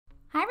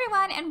Hi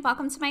everyone and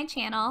welcome to my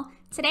channel.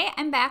 Today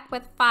I'm back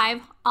with 5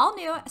 all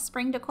new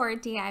spring decor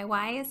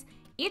DIYs.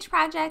 Each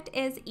project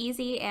is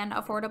easy and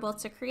affordable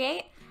to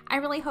create. I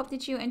really hope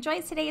that you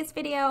enjoyed today's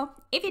video.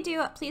 If you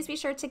do, please be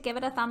sure to give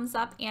it a thumbs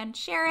up and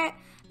share it.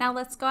 Now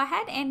let's go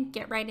ahead and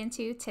get right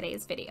into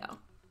today's video.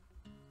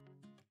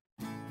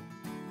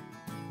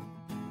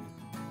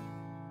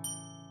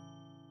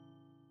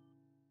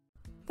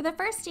 For the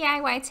first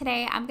DIY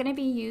today, I'm going to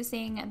be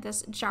using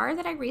this jar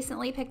that I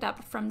recently picked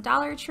up from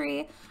Dollar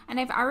Tree, and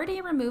I've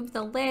already removed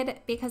the lid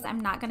because I'm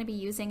not going to be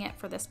using it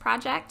for this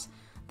project.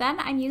 Then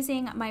I'm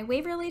using my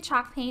Waverly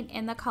chalk paint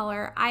in the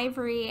color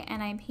Ivory,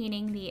 and I'm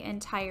painting the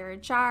entire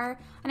jar,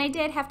 and I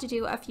did have to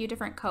do a few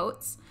different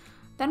coats.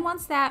 Then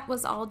once that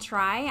was all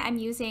dry, I'm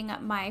using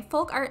my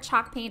Folk Art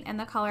chalk paint in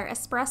the color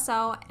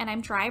Espresso, and I'm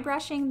dry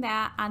brushing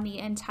that on the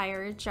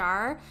entire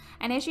jar.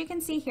 And as you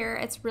can see here,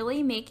 it's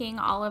really making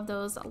all of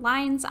those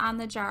lines on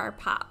the jar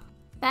pop.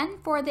 Then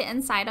for the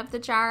inside of the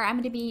jar, I'm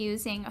going to be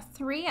using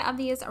 3 of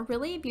these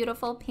really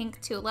beautiful pink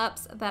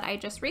tulips that I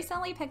just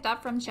recently picked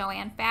up from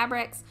Joann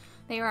Fabrics.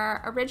 They were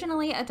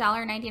originally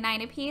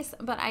 $1.99 a piece,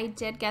 but I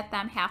did get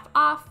them half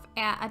off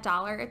at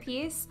 $1 a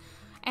piece.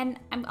 And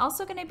I'm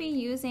also going to be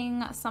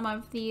using some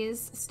of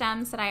these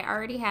stems that I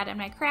already had in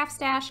my craft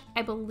stash.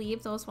 I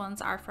believe those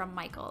ones are from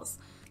Michaels.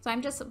 So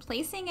I'm just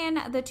placing in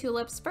the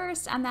tulips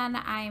first, and then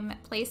I'm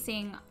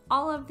placing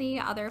all of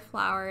the other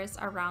flowers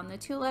around the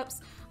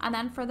tulips. And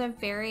then for the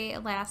very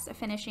last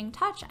finishing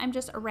touch, I'm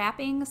just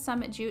wrapping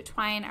some jute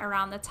twine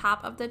around the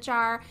top of the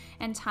jar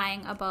and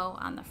tying a bow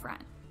on the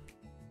front.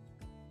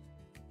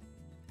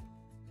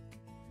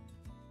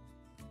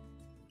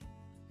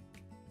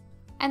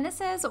 And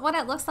this is what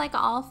it looks like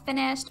all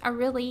finished, a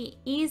really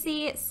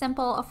easy,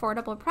 simple,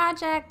 affordable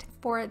project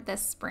for this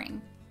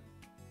spring.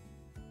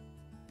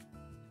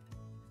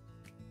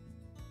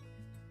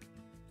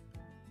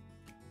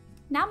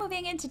 Now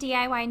moving into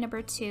DIY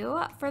number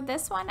 2. For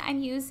this one,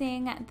 I'm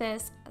using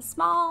this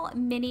small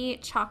mini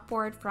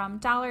chalkboard from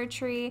Dollar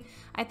Tree.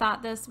 I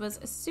thought this was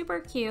super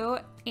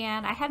cute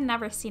and I had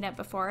never seen it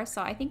before,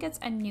 so I think it's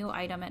a new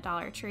item at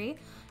Dollar Tree.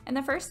 And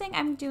the first thing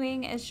I'm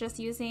doing is just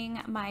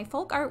using my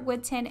Folk Art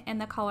wood tint in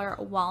the color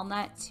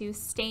Walnut to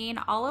stain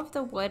all of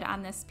the wood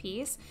on this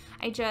piece.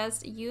 I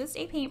just used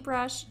a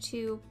paintbrush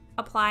to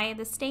apply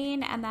the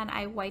stain and then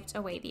I wiped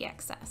away the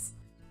excess.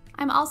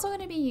 I'm also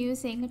going to be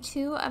using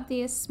 2 of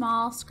these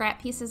small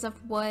scrap pieces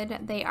of wood.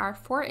 They are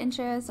 4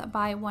 inches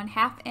by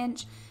 1/2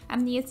 inch,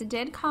 and these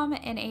did come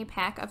in a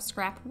pack of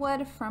scrap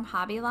wood from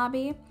Hobby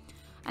Lobby.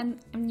 And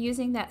I'm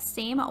using that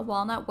same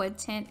walnut wood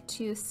tint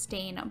to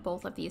stain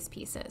both of these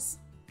pieces.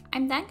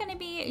 I'm then going to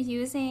be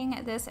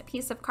using this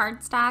piece of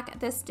cardstock.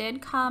 This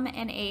did come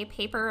in a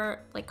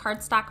paper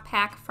cardstock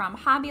pack from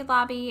Hobby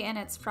Lobby, and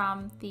it's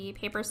from the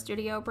Paper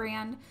Studio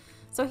brand.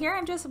 So here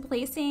I'm just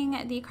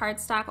placing the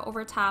cardstock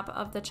over top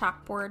of the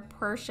chalkboard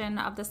portion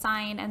of the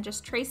sign and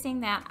just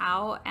tracing that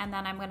out, and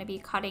then I'm going to be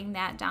cutting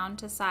that down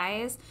to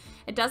size.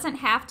 It doesn't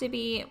have to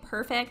be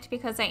perfect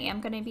because I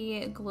am going to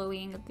be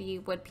gluing the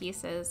wood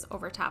pieces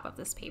over top of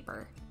this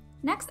paper.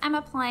 Next, I'm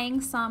applying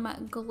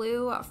some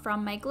glue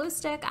from my glue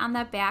stick on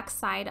the back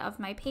side of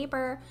my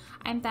paper.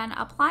 I'm then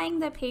applying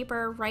the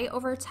paper right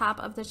over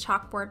top of the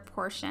chalkboard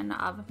portion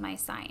of my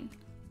sign.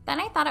 Then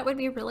I thought it would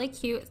be really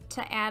cute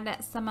to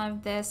add some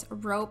of this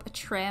rope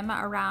trim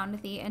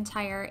around the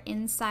entire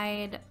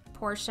inside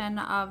portion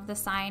of the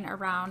sign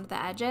around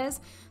the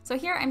edges. So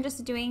here I'm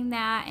just doing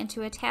that, and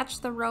to attach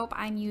the rope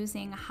I'm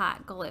using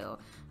hot glue.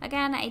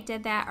 Again, I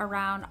did that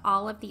around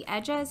all of the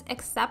edges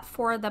except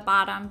for the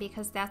bottom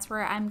because that's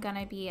where I'm going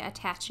to be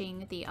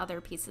attaching the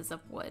other pieces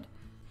of wood.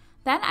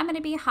 Then I'm going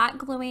to be hot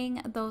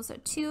gluing those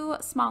 2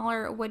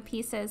 smaller wood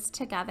pieces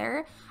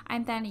together.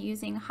 I'm then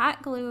using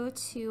hot glue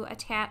to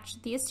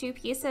attach these 2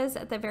 pieces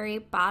at the very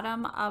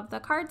bottom of the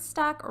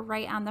cardstock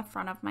right on the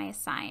front of my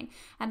sign.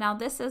 And now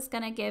this is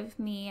going to give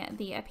me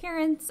the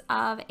appearance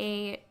of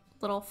a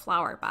little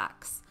flower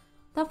box.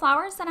 The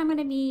flowers that I'm going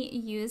to be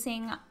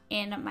using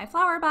in my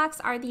flower box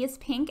are these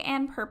pink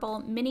and purple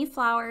mini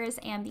flowers,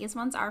 and these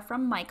ones are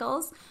from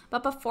Michaels.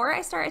 But before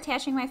I start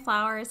attaching my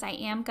flowers, I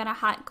am going to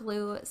hot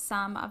glue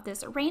some of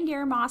this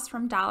reindeer moss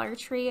from Dollar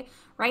Tree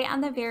right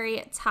on the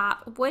very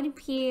top wood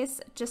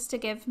piece, just to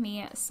give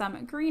me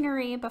some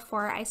greenery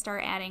before I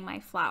start adding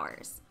my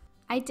flowers.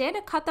 I did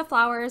cut the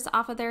flowers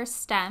off of their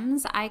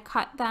stems. I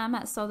cut them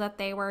so that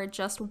they were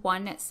just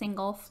one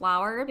single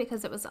flower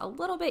because it was a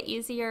little bit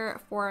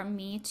easier for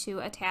me to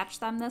attach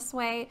them this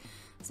way.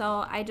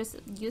 So I just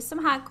used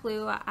some hot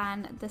glue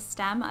on the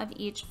stem of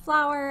each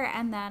flower,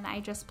 and then I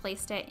just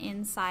placed it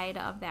inside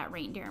of that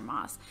reindeer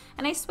moss.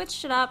 And I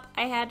switched it up.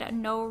 I had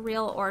no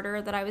real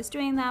order that I was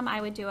doing them.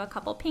 I would do a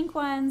couple pink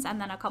ones and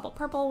then a couple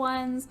purple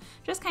ones,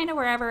 just kind of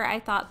wherever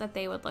I thought that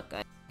they would look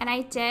good. And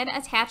I did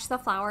attach the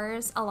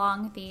flowers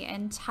along the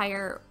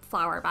entire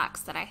flower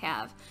box that I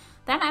have.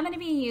 Then I'm going to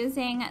be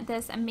using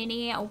this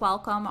mini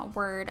welcome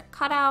word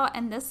cutout,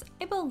 and this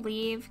I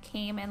believe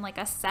came in like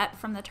a set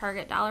from the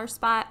Target Dollar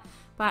Spot,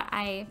 but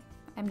I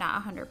am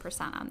not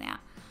 100% on that.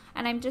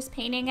 and I'm just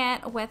painting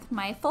it with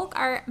my Folk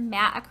Art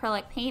matte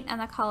acrylic paint in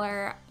the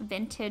color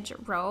Vintage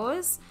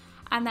Rose.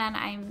 And then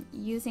I'm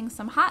using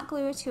some hot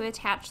glue to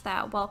attach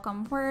that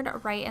welcome word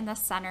right in the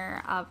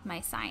center of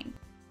my sign.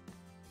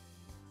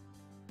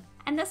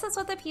 And this is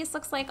what the piece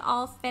looks like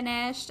all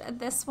finished.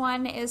 This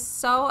one is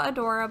so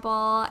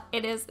adorable.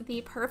 It is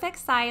the perfect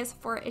size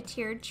for a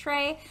tiered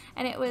tray,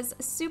 and it was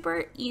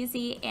super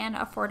easy and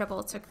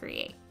affordable to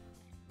create.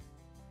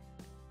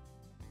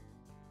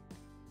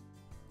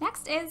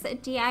 Next is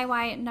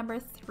DIY number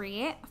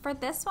 3. For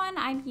this one,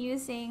 I'm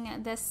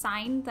using this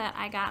sign that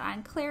I got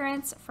on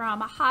clearance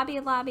from Hobby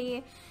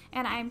Lobby,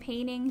 and I'm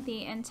painting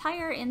the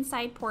entire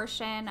inside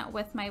portion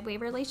with my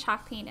Waverly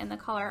chalk paint in the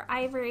color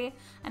Ivory,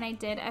 and I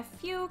did a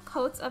few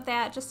coats of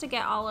that just to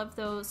get all of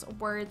those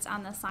words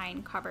on the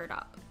sign covered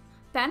up.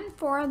 Then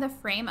for the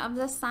frame of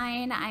the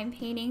sign, I'm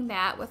painting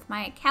that with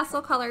my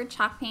Castle colored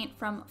chalk paint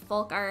from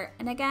Folk Art,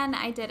 and again,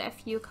 I did a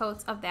few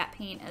coats of that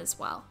paint as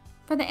well.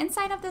 For the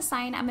inside of the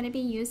sign, I'm going to be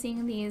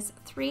using these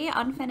 3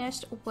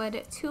 unfinished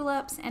wood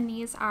tulips, and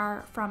these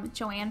are from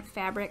Joann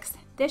Fabrics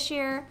this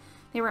year.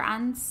 They were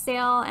on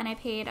sale and I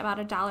paid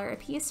about $1 a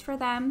piece for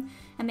them,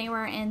 and they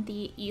were in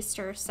the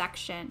Easter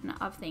section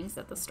of things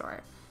at the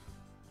store.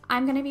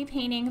 I'm going to be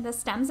painting the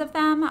stems of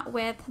them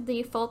with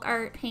the Folk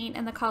Art paint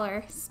in the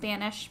color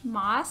Spanish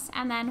Moss,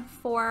 and then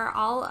for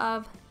all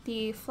of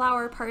the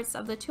flower parts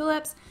of the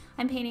tulips,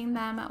 I'm painting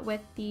them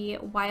with the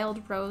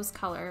Wild Rose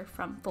color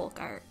from Folk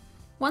Art.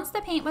 Once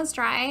the paint was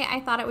dry, I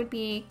thought it would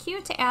be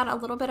cute to add a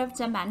little bit of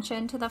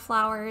dimension to the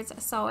flowers.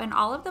 So in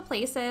all of the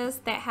places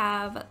that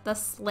have the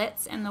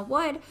slits in the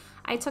wood,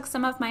 I took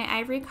some of my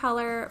ivory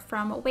color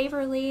from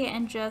Waverly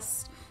and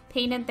just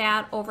painted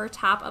that over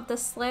top of the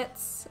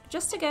slits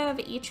just to give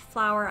each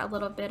flower a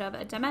little bit of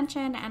a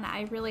dimension, and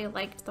I really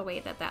liked the way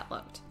that that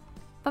looked.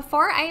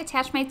 Before I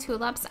attach my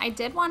tulips, I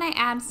did want to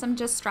add some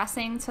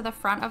distressing to the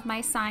front of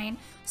my sign.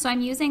 So I'm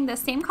using the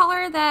same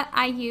color that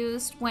I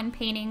used when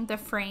painting the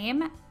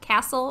frame,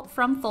 Castle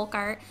from Folk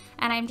Art,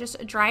 and I'm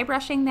just dry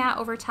brushing that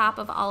over top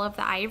of all of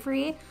the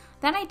ivory.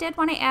 Then I did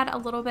want to add a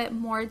little bit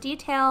more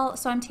detail,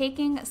 so I'm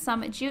taking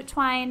some jute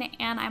twine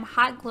and I'm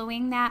hot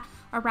gluing that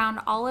around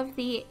all of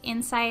the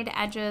inside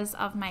edges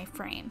of my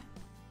frame.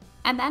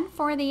 And then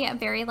for the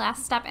very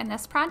last step in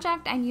this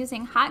project, I'm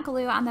using hot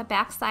glue on the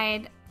back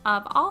side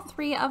of all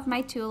 3 of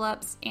my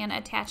tulips and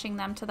attaching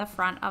them to the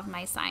front of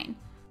my sign.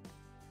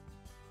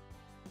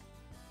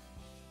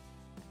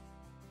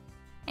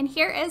 And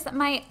here is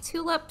my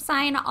tulip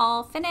sign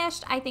all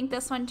finished. I think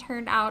this one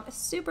turned out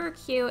super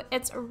cute.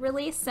 It's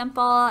really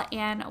simple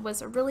and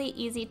was really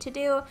easy to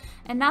do,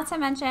 and not to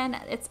mention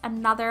it's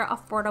another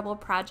affordable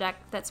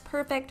project that's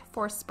perfect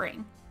for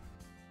spring.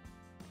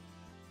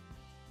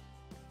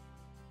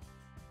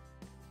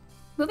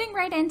 Moving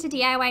right into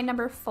DIY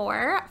number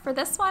 4. For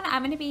this one,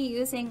 I'm going to be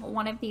using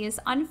one of these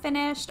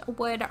unfinished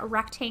wood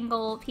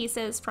rectangle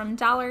pieces from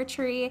Dollar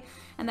Tree.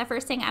 And the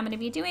first thing I'm going to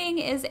be doing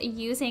is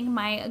using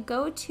my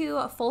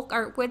go-to Folk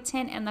Art wood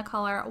tint in the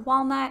color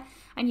Walnut.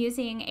 I'm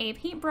using a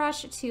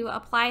paintbrush to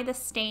apply the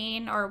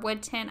stain or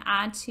wood tint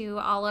onto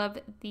all of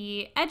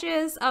the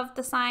edges of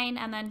the sign,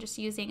 and then just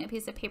using a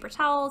piece of paper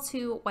towel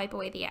to wipe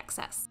away the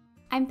excess.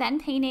 I'm then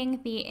painting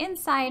the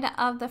inside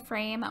of the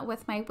frame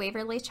with my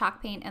Waverly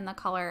chalk paint in the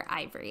color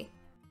Ivory.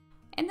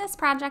 In this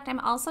project, I'm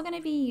also going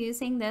to be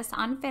using this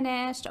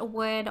unfinished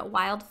wood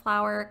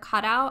wildflower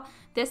cutout.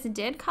 This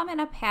did come in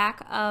a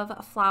pack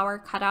of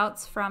flower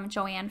cutouts from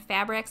Joann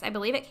Fabrics. I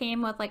believe it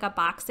came with like a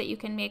box that you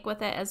can make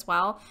with it as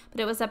well, but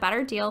it was a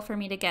better deal for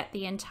me to get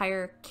the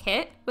entire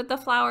kit with the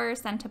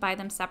flowers than to buy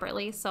them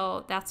separately,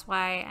 so that's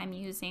why I'm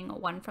using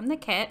one from the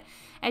kit.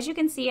 As you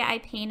can see, I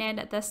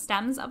painted the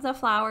stems of the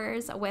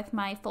flowers with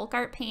my Folk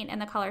Art paint in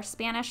the color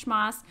Spanish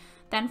Moss.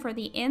 Then for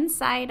the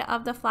inside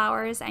of the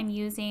flowers, I'm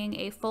using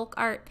a Folk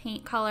Art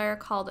paint color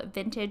called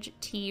Vintage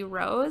Tea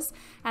Rose.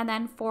 And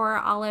then for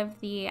all of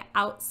the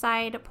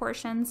outside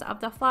portions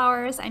of the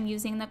flowers, I'm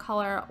using the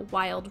color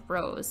Wild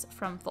Rose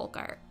from Folk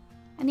Art.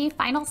 And the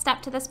final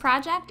step to this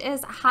project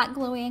is hot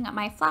gluing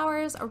my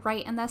flowers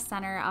right in the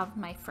center of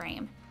my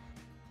frame.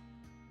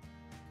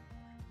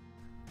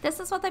 This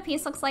is what the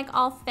piece looks like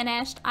all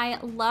finished. I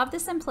love the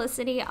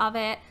simplicity of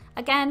it.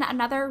 Again,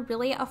 another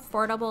really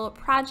affordable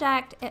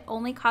project. It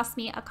only cost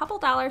me a couple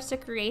dollars to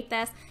create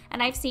this,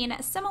 and I've seen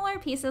similar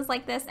pieces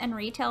like this in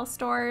retail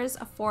stores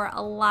for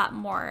a lot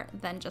more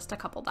than just a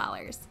couple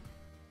dollars.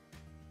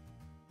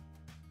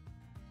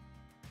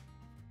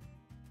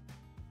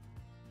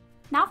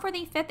 Now for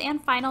the 5th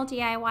and final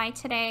DIY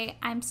today,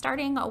 I'm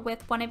starting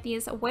with one of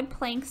these wood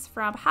planks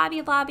from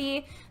Hobby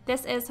Lobby.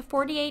 This is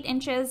 48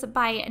 inches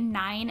by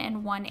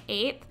 9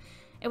 1/8.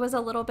 It was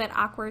a little bit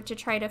awkward to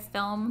try to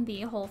film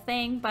the whole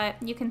thing, but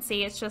you can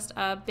see it's just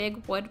a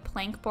big wood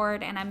plank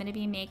board, and I'm going to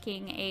be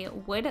making a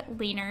wood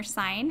leaner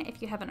sign,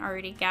 if you haven't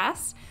already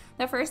guessed.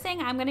 The first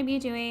thing I'm going to be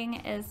doing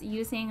is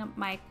using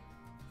my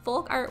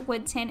Folk Art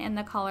wood tint in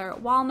the color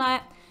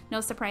Walnut.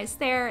 No surprise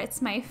there,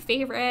 it's my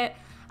favorite.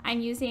 I'm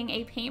using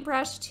a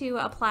paintbrush to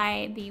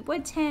apply the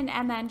wood tint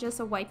and then just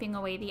wiping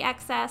away the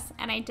excess,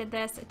 and I did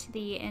this to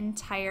the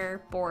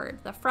entire board,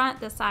 the front,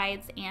 the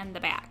sides, and the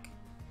back.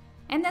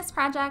 In this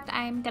project,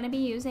 I'm going to be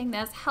using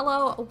this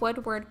Hello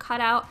Woodward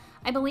cutout.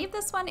 I believe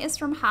this one is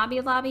from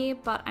Hobby Lobby,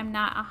 but I'm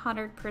not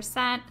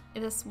 100%.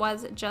 This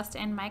was just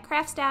in my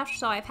craft stash,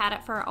 so I've had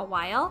it for a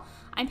while.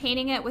 I'm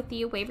painting it with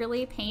the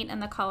Waverly paint in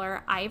the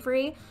color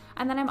Ivory.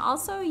 And then I'm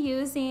also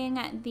using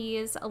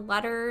these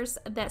letters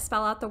that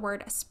spell out the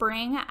word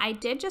spring. I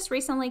did just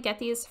recently get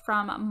these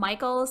from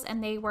Michael's,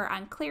 and they were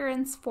on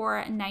clearance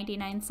for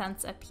 99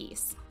 cents a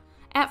piece.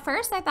 At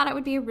first, I thought it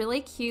would be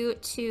really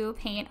cute to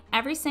paint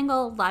every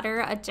single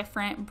letter a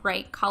different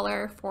bright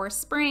color for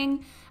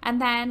spring, and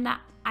then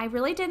I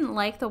really didn't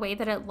like the way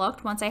that it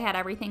looked once I had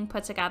everything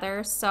put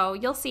together, so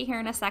you'll see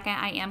here in a second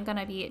I am going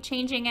to be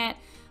changing it.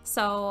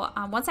 So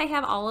once I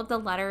have all of the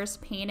letters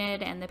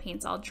painted and the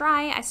paint's all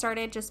dry, I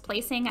started just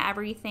placing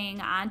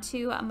everything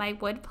onto my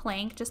wood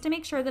plank just to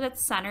make sure that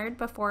it's centered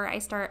before I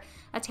start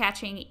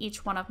attaching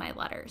each one of my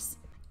letters.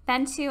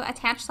 Then to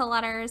attach the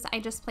letters, I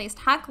just placed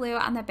hot glue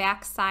on the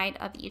back side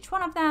of each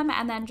one of them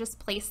and then just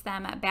placed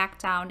them back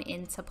down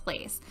into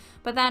place.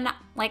 But then,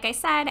 like I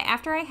said,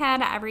 after I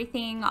had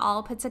everything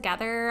all put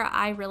together,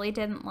 I really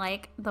didn't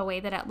like the way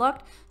that it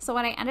looked. So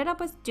what I ended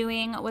up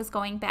doing was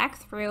going back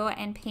through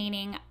and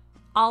painting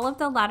all of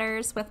the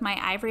letters with my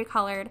ivory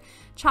colored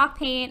chalk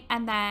paint,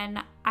 and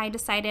then I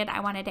decided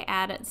I wanted to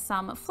add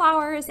some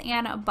flowers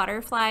and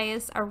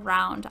butterflies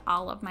around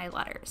all of my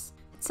letters.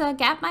 To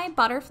get my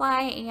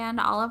butterfly and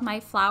all of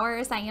my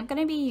flowers, I am going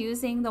to be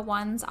using the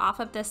ones off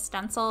of this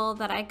stencil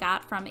that I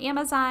got from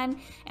Amazon,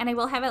 and I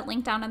will have it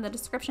linked down in the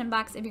description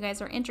box if you guys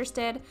are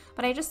interested.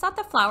 But I just thought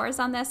the flowers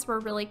on this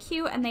were really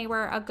cute and they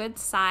were a good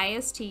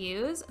size to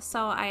use,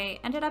 so I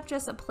ended up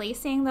just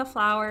placing the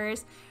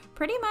flowers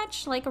pretty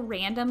much like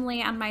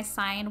randomly on my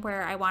sign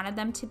where I wanted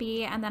them to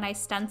be, and then I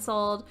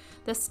stenciled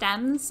the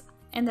stems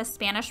in the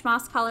Spanish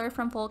moss color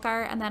from Folk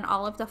Art, and then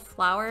all of the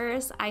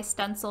flowers I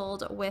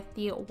stenciled with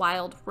the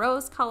wild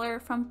rose color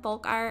from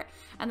Folk Art.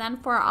 And then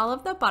for all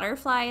of the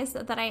butterflies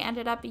that I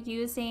ended up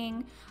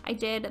using, I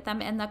did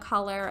them in the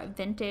color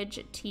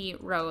Vintage Tea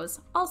Rose,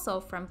 also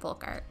from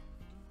Folk Art.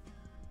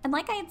 And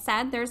like I had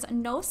said, there's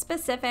no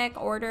specific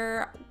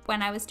order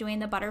when I was doing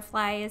the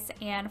butterflies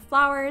and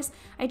flowers.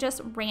 I just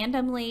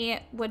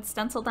randomly would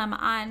stencil them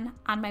on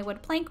my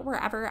wood plank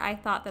wherever I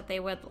thought that they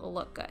would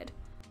look good.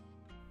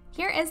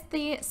 Here is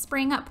the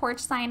spring porch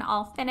sign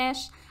all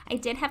finished. I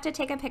did have to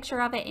take a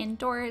picture of it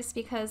indoors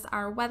because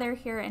our weather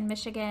here in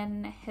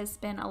Michigan has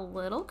been a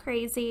little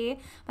crazy,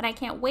 but I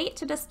can't wait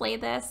to display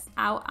this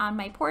out on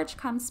my porch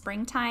come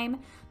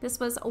springtime. This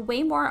was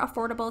way more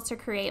affordable to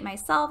create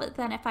myself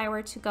than if I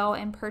were to go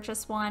and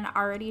purchase one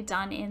already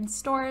done in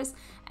stores,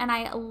 and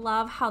I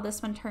love how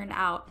this one turned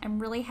out. I'm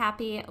really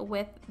happy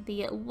with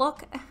the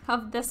look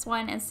of this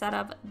one instead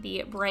of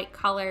the bright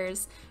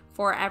colors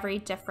for every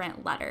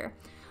different letter.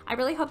 I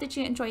really hope that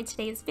you enjoyed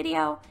today's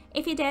video.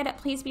 If you did,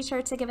 please be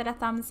sure to give it a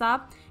thumbs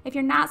up. If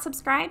you're not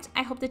subscribed,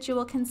 I hope that you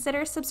will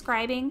consider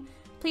subscribing.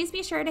 Please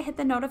be sure to hit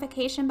the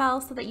notification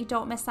bell so that you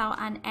don't miss out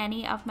on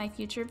any of my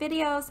future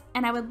videos.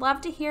 And I would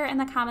love to hear in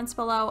the comments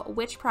below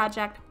which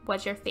project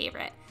was your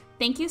favorite.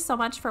 Thank you so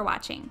much for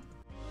watching.